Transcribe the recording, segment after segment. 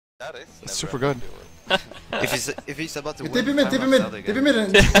That is It's super good. if he's about to win, TP mid, TP mid, TP mid,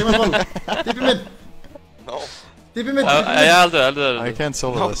 TP mid. No. TP mid. I'll do it. I can't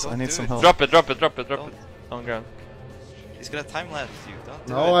solo this. I need some help. Drop it on ground. He's gonna time lapse you. Don't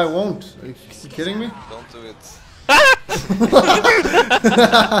do it. No, I won't. Are you kidding me? Don't do it.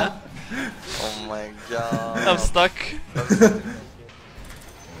 Oh my god. I'm stuck.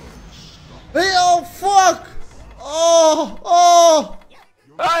 Hey, oh fuck! Oh!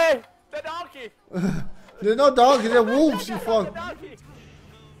 Hey! The donkey! They're not donkeys, they're wolves, you fuck.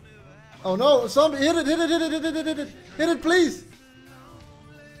 Oh no, somebody hit it, hit it, please!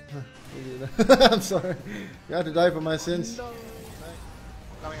 I'm sorry. You had to die for my sins. I'm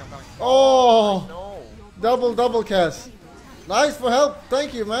coming. Oh! No. Double cast. Nice for help,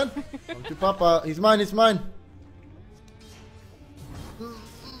 thank you, man. Come to Papa, he's mine.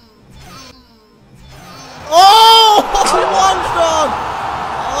 Oh! One shot!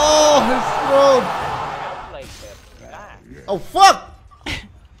 Oh, his throat! Oh, fuck!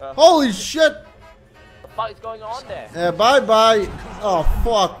 Holy shit! What the fuck is going on there? Yeah, bye. Oh,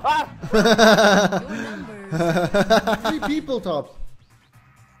 fuck. Ah! 3 people top.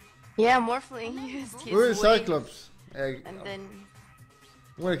 Yeah, Morphling used his Where is wave, Cyclops? and then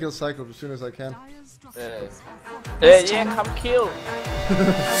I'm gonna kill Cyclops as soon as I can. Yeah, come kill!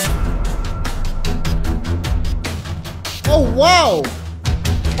 Oh, wow!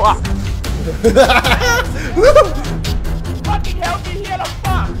 Fuck! Fucking help me here, the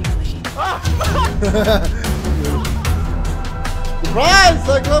fuck! Ah! Surprise,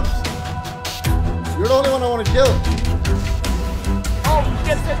 Cyclops! You're the only one I want to kill. Oh,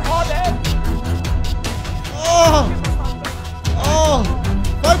 get it on there! Oh!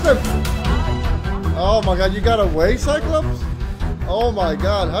 Cyclops! Oh my god, you got away, Cyclops? Oh my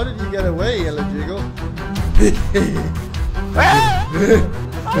god, how did you get away, Yellow Jiggle?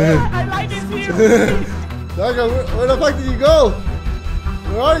 I like it here! Cyclops, where the fuck did you go?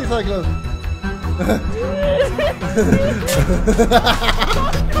 Where are you, Cyclops?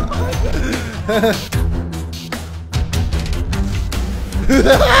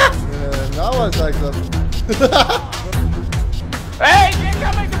 Now I'm Cyclops. Hey, you're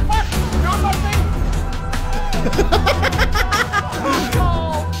coming to fuck! Do something!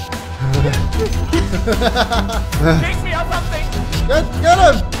 Kick me or something! Get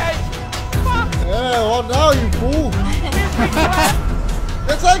him! Hey! Fuck! Yeah, what now, you fool?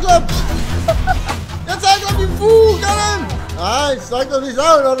 Get Cyclops! Get Cyclops, you fool! Get him! Alright, Cyclops is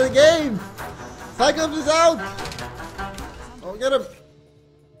out of the game! Cyclops is out! Oh, get him!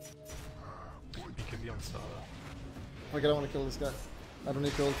 He can be on star. Okay, I don't want to kill this guy. I don't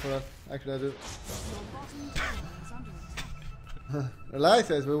need to ult for that. Actually, I do. Relax,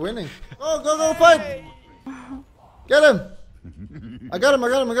 guys, we're winning. Go, fight! Get him! I got him!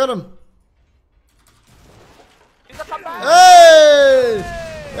 He's a comeback! Hey!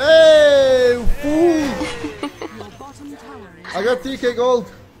 Hey, fool! I got TK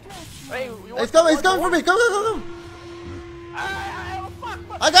gold. Hey, He's coming for me! Come! Fuck!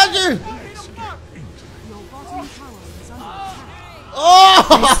 I got you! Oh!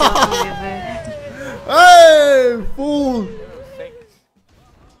 Hey, fool!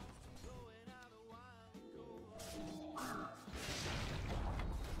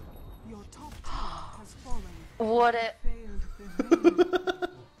 what a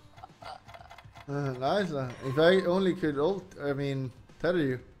Nice. If I only could tether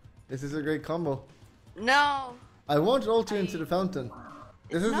you. This is a great combo. no. I won't ult you into the fountain.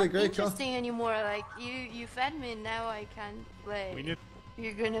 This It's is not a great combo. interesting anymore. Like you fed me, and now I can't play.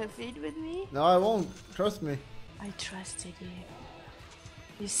 You're gonna feed with me? No, I won't. Trust me. I trusted you.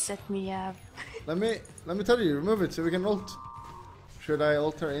 You set me up. Let me tell you. Remove it so we can ult. Should I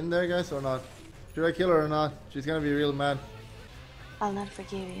ult her in there, guys, or not? Should I kill her or not? She's gonna be real mad. I'll not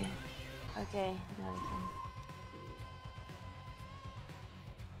forgive you. Okay, now we can.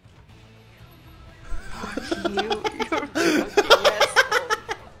 You